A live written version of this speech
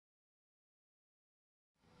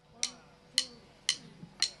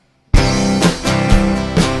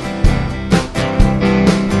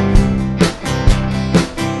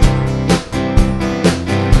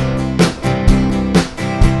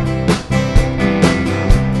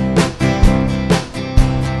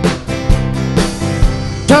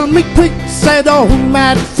me quick, said old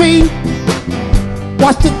mad feet.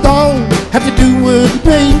 What's it all have to do with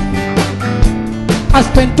me? I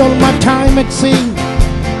spent all my time at sea,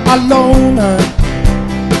 alone.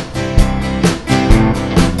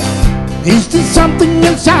 Is there something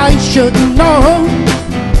else I should know?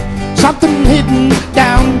 Something hidden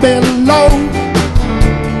down below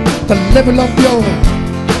the level of your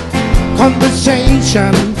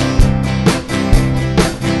conversation?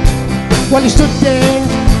 Well, he stood there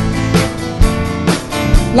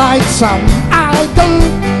like some idol,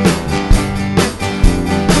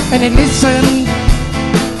 and he listened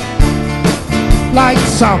like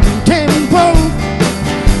some temple,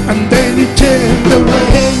 and then he turned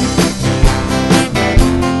away.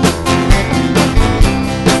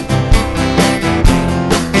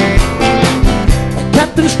 The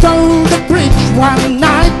captain strolled the bridge one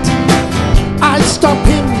night. I stopped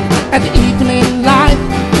him at the evening light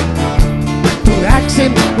to ask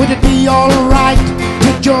him, would it be alright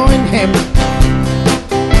to join him?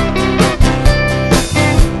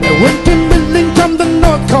 They went in building from the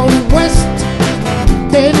north cold west,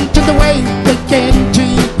 then to the way began to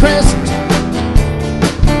crest,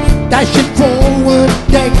 dashing forward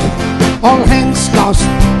deck, all hands lost.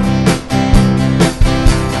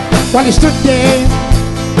 While he stood there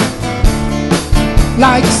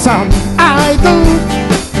like some idol,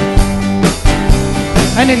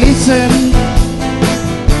 and he listened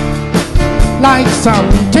like some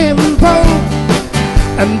temple,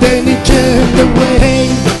 and then he turned away.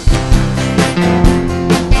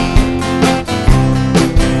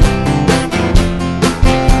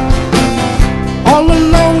 All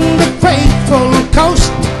along the faithful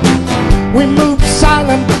coast, we moved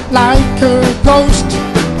silent like a ghost.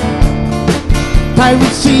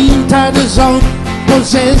 Piracy tied us out,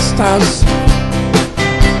 possessed us.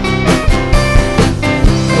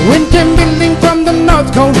 Wind came building from the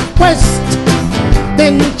north coast west,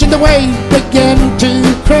 then to the wave began to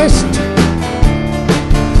crest,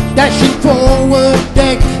 dashing forward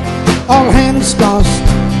deck, all hands lost.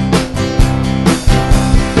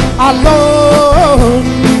 Alone,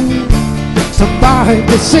 survived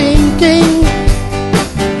the sinking.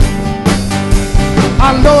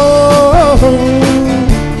 Alone,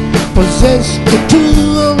 possessed the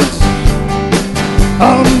tools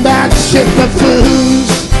on that ship of fools.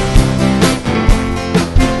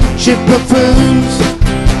 Ship of fools,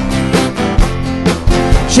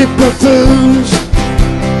 ship of fools.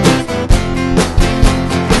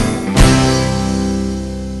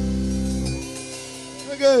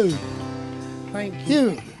 Very good. Thank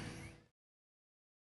you.